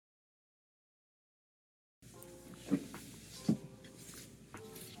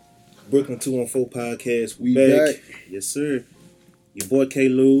Brooklyn 214 podcast. We back. Yes, sir. Your boy K.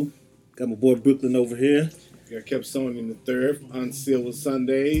 Lou. Got my boy Brooklyn over here. I kept Sony in the third on Silver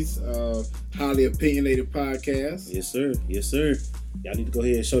Sundays. Highly opinionated podcast. Yes, sir. Yes, sir. Y'all need to go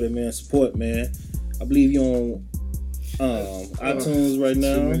ahead and show that man support, man. I believe you on iTunes right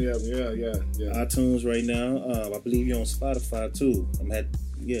now. Yeah. iTunes right now. I believe you're on Spotify too.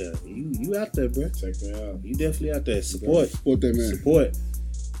 You out there, bro. Check me out. You definitely out there. Support that man. Support.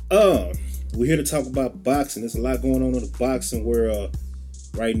 We're here to talk about boxing. There's a lot going on in the boxing world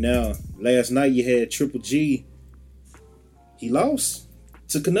right now. Last night you had Triple G. He lost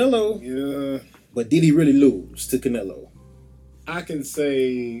to Canelo. Yeah. But did he really lose to Canelo? I can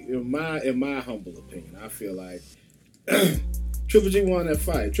say, in my humble opinion, I feel like Triple G won that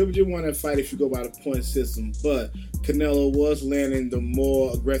fight. Triple G won that fight if you go by the point system, but Canelo was landing the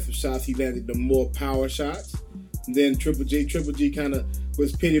more aggressive shots. He landed the more power shots. Then Triple G kind of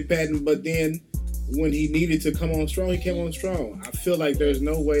was pity-patting, but then when he needed to come on strong, he came on strong. I feel like there's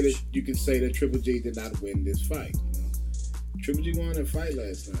no way that you can say that Triple G did not win this fight. You know? Triple G won that fight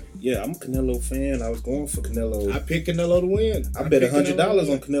last night. Yeah, I'm a Canelo fan. I was going for Canelo. I picked Canelo to win. I bet $100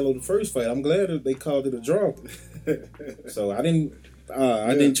 on Canelo the first fight. I'm glad that they called it a draw. So I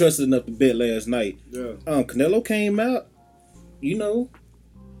didn't trust it enough to bet last night. Yeah. Canelo came out. You know,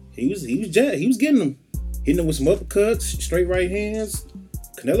 he was getting them, hitting them with some uppercuts, straight right hands.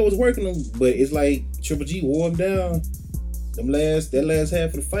 Canelo was working them, but it's like Triple G wore him down. That last half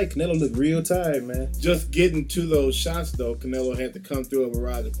of the fight, Canelo looked real tired, man. Just getting to those shots, though, Canelo had to come through a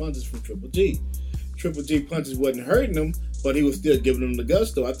barrage of punches from Triple G. Triple G punches wasn't hurting him, but he was still giving him the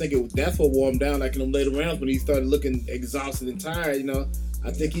gusto. I think that's what wore him down, like in them later rounds when he started looking exhausted and tired. You know,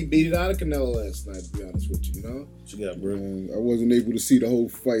 I think he beat it out of Canelo last night. To be honest with you, you know. What you got, bro? I wasn't able to see the whole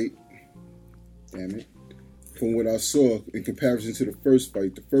fight. Damn it. From what I saw in comparison to the first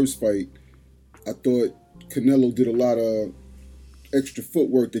fight, I thought Canelo did a lot of extra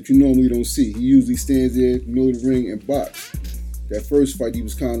footwork that you normally don't see. He usually stands there, middle of the ring, and box. That first fight, he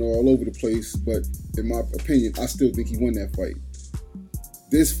was kind of all over the place, but in my opinion, I still think he won that fight.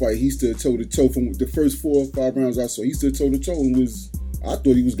 This fight, he stood toe-to-toe from the first 4 or 5 rounds I saw. He stood toe-to-toe and I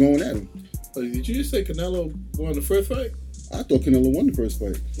thought he was going at him. Did you just say Canelo won the first fight? I thought Canelo won the first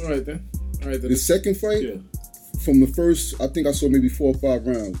fight. All right, then. The second fight, yeah. From the first, I think I saw maybe 4 or 5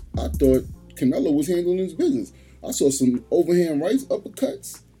 rounds, I thought Canelo was handling his business. I saw some overhand rights,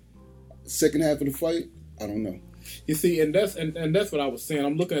 uppercuts. Second half of the fight, I don't know. You see, and that's what I was saying.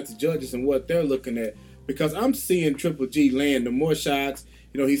 I'm looking at the judges and what they're looking at because I'm seeing Triple G land the more shots.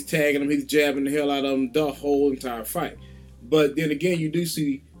 You know, he's tagging them, he's jabbing the hell out of them the whole entire fight. But then again, you do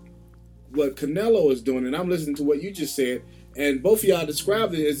see what Canelo is doing, and I'm listening to what you just said, and both of y'all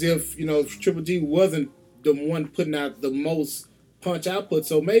described it as if, you know, Triple G wasn't the one putting out the most punch output.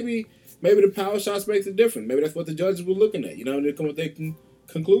 So maybe the power shots makes it different. Maybe that's what the judges were looking at. You know, and they come with their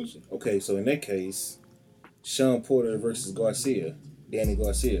conclusion. Okay, so in that case, Sean Porter versus Danny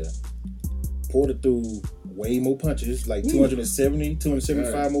Garcia. Porter threw way more punches, like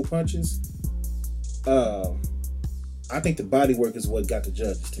 275 more punches. I think the body work is what got the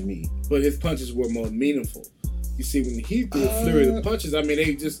judges to me. But his punches were more meaningful. You see, when he threw a flurry of punches, I mean,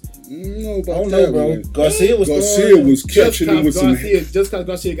 they just... I don't know, bro. Man. Garcia was catching it with some... Just because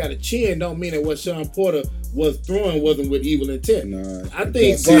Garcia got a chin don't mean that what Sean Porter was throwing wasn't with evil intent. Nah. I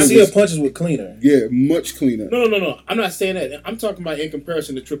think Garcia punches were cleaner. Yeah, much cleaner. No. I'm not saying that. I'm talking about in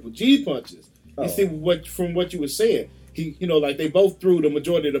comparison to Triple G punches. You see, from what you were saying, he, you know, like they both threw the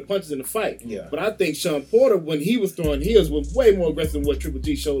majority of the punches in the fight. Yeah. But I think Sean Porter, when he was throwing his, was way more aggressive than what Triple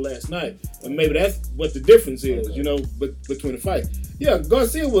G showed last night. And maybe that's what the difference is, you know, between the fight. Yeah,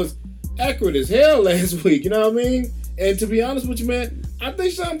 Garcia was accurate as hell last week, you know what I mean? And to be honest with you, man, I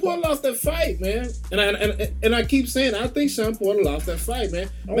think Sean Porter lost that fight, man. And I keep saying I think Sean Porter lost that fight, man.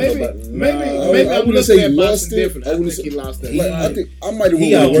 Maybe I'm looking at boxing different. I think he lost that fight. I might have won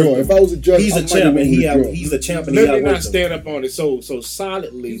the draw. If I was a judge, he's a champ, and he's a champ. Let me not stand up on it so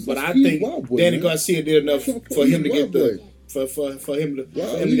solidly, but I think Danny Garcia did enough for him to get the for him to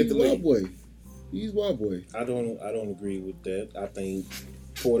get the lead. He's wild boy. I don't agree with that. I think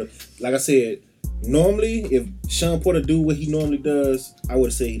Porter, like I said, normally if Sean Porter do what he normally does, I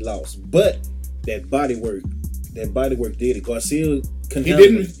would say he lost. But that body work did it. Garcia couldn't. He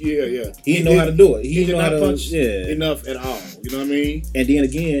didn't. Yeah. He didn't know how to do it. He did not punch enough at all. You know what I mean? And then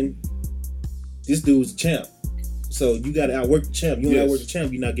again, this dude's a champ. So you got to outwork the champ. You don't outwork the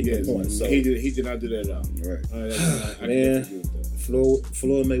champ, you're not getting the points. So he did not do that at all. Right. Man,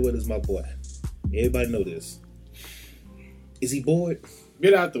 Floyd Mayweather's my boy. Everybody know this. Is he bored?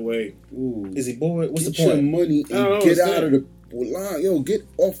 Get out the way. Ooh. Is he bored? What's get the point? Your money and get out of the Yo, get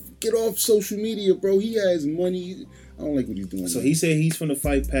off social media, bro. He has money. I don't like what he's doing. So he said he's finna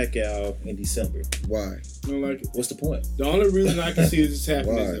fight Pacquiao in December. Why? I don't like it. What's the point? The only reason I can see this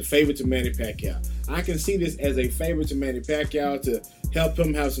happening Why? is a favor to Manny Pacquiao. I can see this as a favor to Manny Pacquiao to help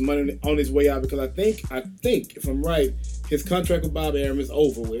him have some money on his way out, because I think if I'm right, his contract with Bob Arum is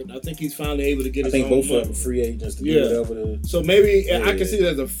over with. I think he's finally able to get his own both money. of them free agents to do whatever. So maybe I can see it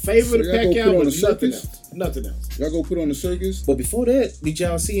as a favor to So y'all gonna Pacquiao, put on but the circus? nothing else. Y'all go put on the circus? But before that, did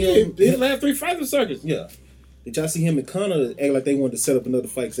y'all see Yeah, him? his last 3 fights were circus. Yeah. Did y'all see him and Conor act like they wanted to set up another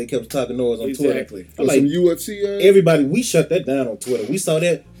fight because they kept talking noise on Exactly. Twitter? I'm like, Some UFC. everybody, we shut that down on Twitter. We saw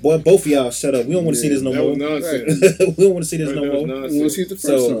that. Boy, both of y'all shut up. We don't want to see this no That more. was nonsense. We don't want to see this That no was more. nonsense. You want to see it the first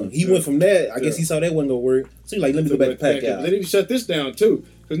So time? he went from that. I guess he saw that wasn't going to work. So he's like, let me go back to Pacquiao. They need to shut this down too,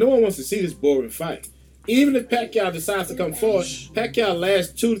 because no one wants to see this boring fight. Even if Pacquiao decides to come forward, Pacquiao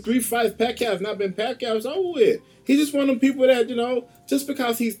last 2 to 3 fights, Pacquiao has not been Pacquiao. It's over with. He's just one of them people that, just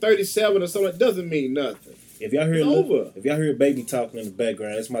because he's 37 or something, doesn't mean nothing. If y'all hear baby talking in the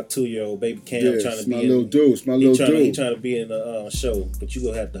background, it's my 2-year-old baby Cam trying to it's be my little dude. It's my little dude. He trying to be in the show, but you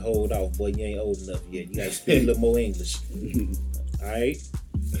gonna have to hold off, boy. You ain't old enough yet. You gotta speak a little more English. All right,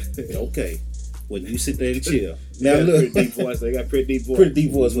 okay. Well, you sit there and chill. Now look, pretty deep voice. They got pretty deep voice. Pretty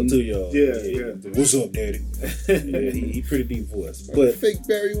deep voice for 2-year-old. Yeah. What's up, daddy? Yeah, he pretty deep voice, but Fake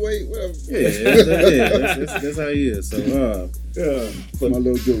Barry White, whatever. that's how he is. So, Yeah. My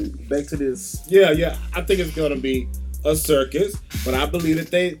little dude. back to this. Yeah. I think it's gonna be a circus, but I believe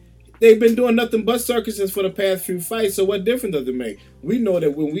that they've been doing nothing but circuses for the past few fights. So what difference does it make? We know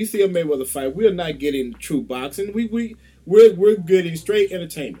that when we see a Mayweather fight, we're not getting true boxing. We're getting straight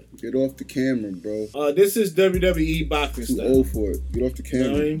entertainment. Get off the camera, bro. This is WWE boxing Too stuff. old for it. Get off the You know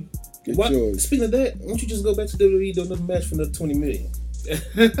camera. what I mean? Get What? yours. Speaking of that, why don't you just go back to WWE, do another match for another $20 million?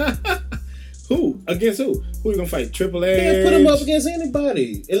 Who? Against who? Who you gonna fight? Triple H? Yeah, put him up against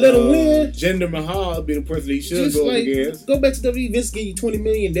anybody and let him win. Jinder Mahal would be the person he should Just go like against. go back to WWE. Vince give you $20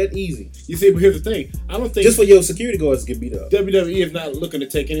 million. That easy. You see, but here's the thing. I don't think Just for your security guards to get beat up. WWE is not looking to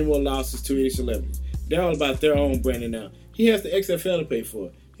take any more losses to any celebrities. They're all about their own branding now. He has the XFL to pay for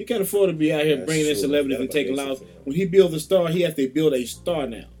it. He can't afford to be out here That's bringing in true. celebrities and That's taking about losses. XFL. When he builds a star, he has to build a star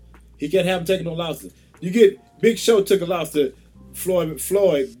now. He can't have him taking no losses. You get Big Show took a loss to Floyd.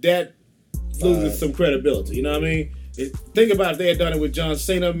 That loses some credibility. You know what I mean? Think about if they had done it with John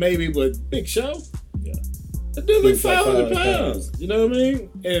Cena, maybe, but Big Show. Yeah. That dude like Dude's like 500 500 pounds. You know what I mean?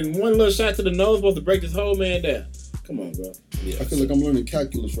 And one little shot to the nose supposed to break this whole man down. Come on, bro. Yeah. I feel like I'm learning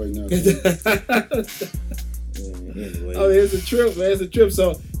calculus right now. Anyway. Oh, it's a trip, man. It's a trip.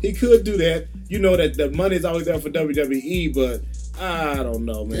 So he could do that. You know that the money's always there for WWE, but I don't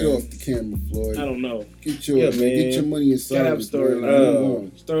know, man. Get off the camera, Floyd. I don't know. Get yours, man. Get your money inside. Gotta have a this, man. storyline. Move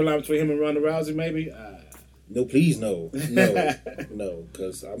on. Storyline between him and Ronda Rousey, maybe. No, please, no,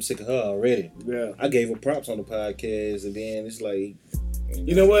 because I'm sick of her already. Yeah. I gave her props on the podcast, and then it's like,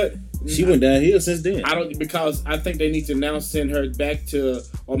 You know what? she went downhill since then. Because I think they need to now send her back to,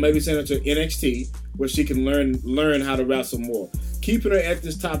 or maybe send her to NXT, where she can learn how to wrestle more. Keeping her at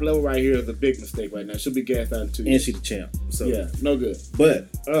this top level right here is a big mistake right now. She'll be gassed out in 2 And years. she the champ. So Yeah, no good. but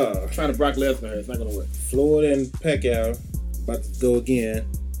Trying to Brock Lesnar her, it's not gonna work. Floyd and Pacquiao about to go again.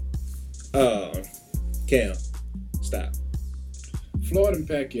 Cam, stop. Floyd and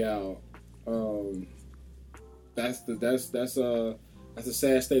Pacquiao, that's a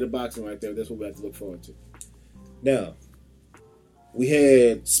sad state of boxing right there. That's what we have to look forward to. Now, we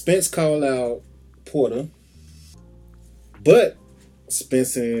had Spence call out Porter, but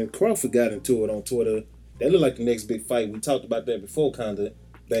Spence and Crawford got into it on Twitter. That looked like the next big fight. We talked about that before, kinda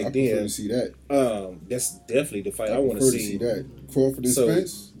back I prefer then. to see that. That's definitely the fight I want prefer to to see. that. Crawford and So-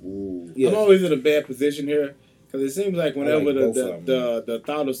 Spence. Ooh. Yeah. I'm always in a bad position here because it seems like whenever I like both of the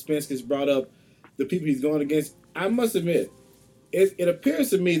thought of Spence gets brought up, the people he's going against, I must admit, it appears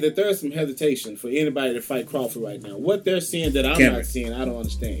to me that there's some hesitation for anybody to fight Crawford right now. What they're seeing that I'm Cameron. not seeing, I don't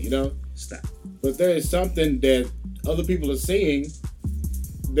understand, you know? Stop. But there is something that other people are seeing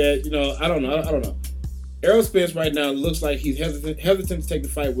that, I don't know. Errol Spence right now looks like he's hesitant to take the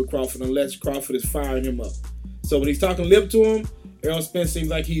fight with Crawford unless Crawford is firing him up. So when he's talking lip to him, Errol Spence seems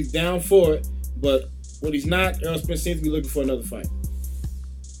like he's down for it, but when he's not, Errol Spence seems to be looking for another fight.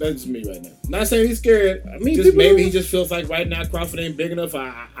 That's just me right now. Not saying he's scared. I mean, just people maybe don't- he just feels like right now Crawford ain't big enough.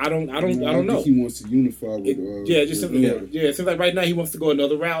 I don't know. think he wants to unify with. It just with seems, Porter. it seems like right now he wants to go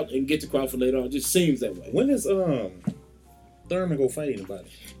another route and get to Crawford later on. It just seems that way. When is Thurman go fight anybody?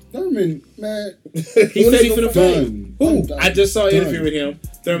 Thurman, man. He said he's finna fight. Done. Who? Done. I just saw an Done. interview with him.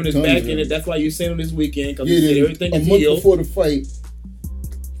 Thurman is Done, back man. in it. That's why you seen him this weekend because Yeah, he said then everything a is month healed. before the fight,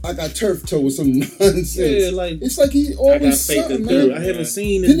 I got turf toe with some nonsense. Yeah, like it's like he I got always faith in something, dude. man. I haven't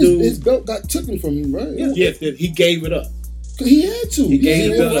seen this Then dude. his belt got taken from him, right? Yes, that he gave it up. He had to. He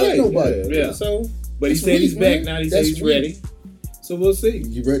gave didn't it up. fight nobody. Yeah. So But he That's said he's weak, back man. now. He That's said he's weak. ready. So we'll see.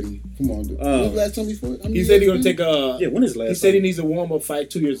 You ready? Come on, dude. When was the last time he fought? He said he's gonna take a. yeah, when is last? He said he time? needs a warm up fight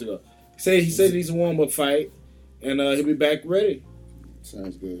 2 years ago. He said he needs a warm up fight, and he'll be back ready.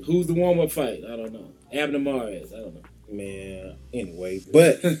 Sounds good. Who's the warm up fight? I don't know. Abner Mares. I don't know. Man, anyway,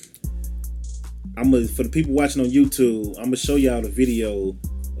 but for the people watching on YouTube, I'm gonna show y'all the video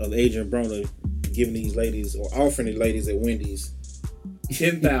of Adrian Broner giving these ladies or offering these ladies at Wendy's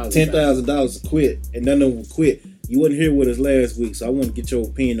 $10,000 to quit, and none of them would quit. You wasn't here with us last week, so I want to get your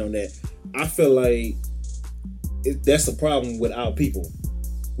opinion on that. I feel like that's the problem with our people.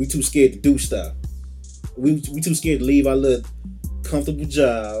 We too scared to do stuff. We too scared to leave our little comfortable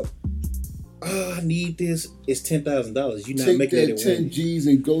job. Oh, I need this. It's $10,000. You're not Take making that it at 10 Wendy's. G's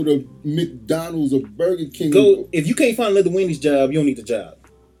and go to McDonald's or Burger King. Go if you can't find another Wendy's job, you don't need the job.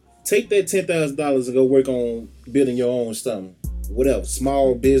 Take that $10,000 and go work on building your own something, whatever,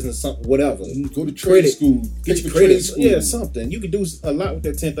 small business, something, whatever. Go to trade school. Get Take your the trade credit, school. yeah, something. You can do a lot with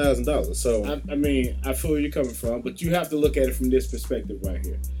that $10,000. So I mean, I feel where you're coming from, but you have to look at it from this perspective right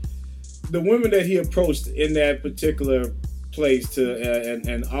here. The women that he approached in that particular place to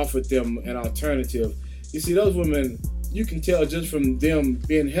and offered them an alternative, you see, those women, you can tell just from them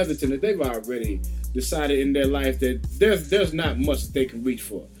being hesitant that they've already decided in their life that there's not much that they can reach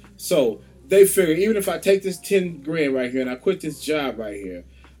for. So they figure, even if I take this 10 grand right here and I quit this job right here,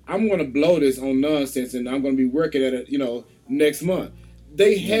 I'm going to blow this on nonsense and I'm going to be working at it, next month.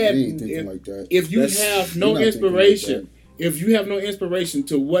 They had, ain't thinking like that. if you That's- have no you're not thinking like inspiration, if you have no inspiration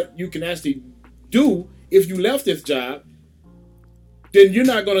to what you can actually do if you left this job, then you're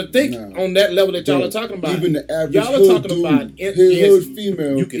not going to think No. on that level that y'all Bro, are talking about. Even the average y'all are hood talking dude, about hood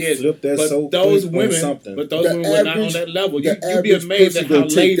female. you can flip that but so those quick on women, something. but those The women were not on average- that level. the You'd be average amazed person at how gonna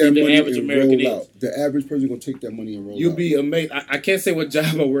take lazy that the money average and American roll is. out. The average person gonna take that money and roll You'll out. be amazed. I can't say what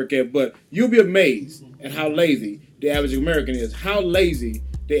job I work at, but you'll be amazed at how lazy the average American is. How lazy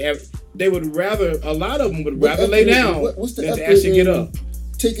they would rather. A lot of them would What rather lay effort- down what's the than to effort actually get in up.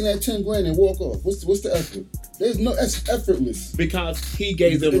 Taking that 10 grand and walk off. What's the effort? That's effortless. Because he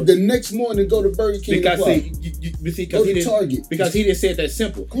gave them. The next morning, go to Burger King. Because apply. see, Go he to Target. didn't. Because he didn't say it that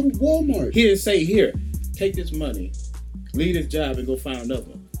simple. Go to Walmart. He didn't say, "Here, take this money, leave this job, and go find another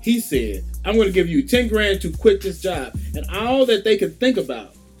one." He said, "I'm going to give you 10 grand to quit this job," and all that they could think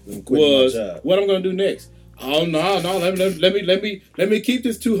about was what I'm going to do next. Oh no! Let me keep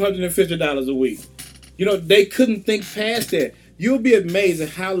this $250 a week. They couldn't think past that. You'll be amazed at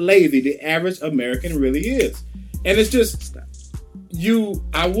how lazy the average American really is, and it's just you.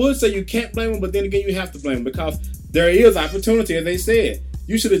 I would say you can't blame them, but then again, you have to blame them because there is opportunity, as they said.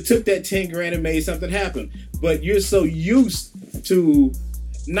 You should have took that 10 grand and made something happen, but you're so used to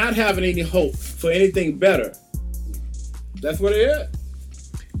not having any hope for anything better. That's what it is.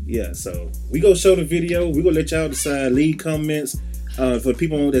 Yeah, so we go show the video. We gonna let y'all decide. Leave comments for the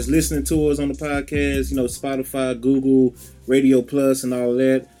people that's listening to us on the podcast. Spotify, Google, Radio Plus, and all of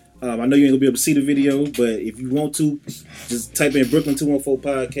that. I know you ain't gonna be able to see the video, but if you want to, just type in Brooklyn 214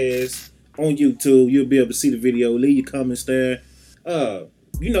 Podcast on YouTube. You'll be able to see the video. Leave your comments there.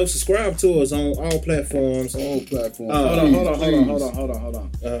 Subscribe to us on all platforms. All platforms. Hold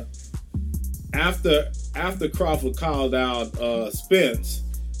on. After Crawford called out Spence,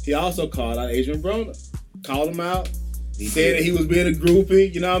 he also called out Adrian Broner. Called him out. He said that he was being a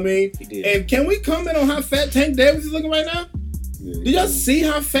groupie, you know what I mean? He did. And can we comment on how fat Tank Davis is looking right now? Yeah, Did y'all see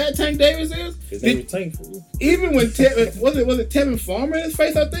how fat Tank Davis is? His name is Tankful. Even when was it Tevin Farmer in his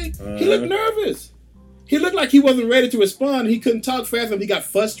face, I think? He looked nervous. He looked like he wasn't ready to respond. He couldn't talk fast enough. He got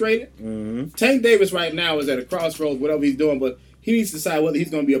frustrated. Mm-hmm. Tank Davis right now is at a crossroads, whatever he's doing, but he needs to decide whether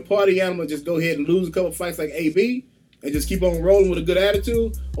he's going to be a party animal, just go ahead and lose a couple fights like AB, and just keep on rolling with a good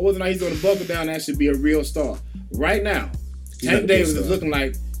attitude, or whether or not he's going to buckle down and actually be a real star. Right now, Tank Davis is looking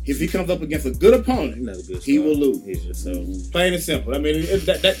like if he comes up against a good opponent, he will lose. He's just so Plain and simple. I mean,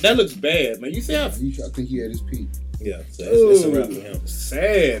 that looks bad, man. You see how I think he had his peak. yeah. So it's a wrap for him.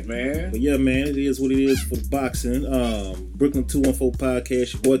 sad, man. But yeah, man, it is what it is for the boxing. Brooklyn 214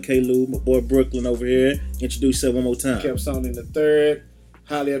 Podcast. Your boy K-Lou, my boy Brooklyn over here. Introduce yourself one more time. Kept Sony the third,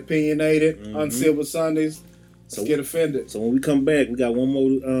 highly opinionated, Unsilver Sundays. Let's get offended. So when we come back, we got one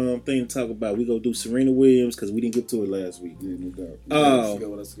more thing to talk about. We gonna do Serena Williams because we didn't get to it last week. Yeah, no doubt.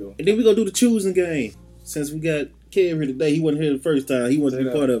 Let's go. And then we gonna do the choosing game. Since we got Kev here today, he wasn't here the first time. He wasn't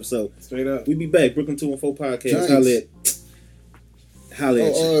Straight be part up. of. So Straight up. we be back. Brooklyn 214 Podcast. Giants. Holla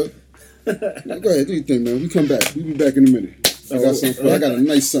at you. Go ahead, do your thing, man. We come back. We be back in a minute. I got a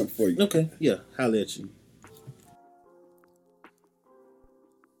nice something for you. Okay, yeah, holla at you.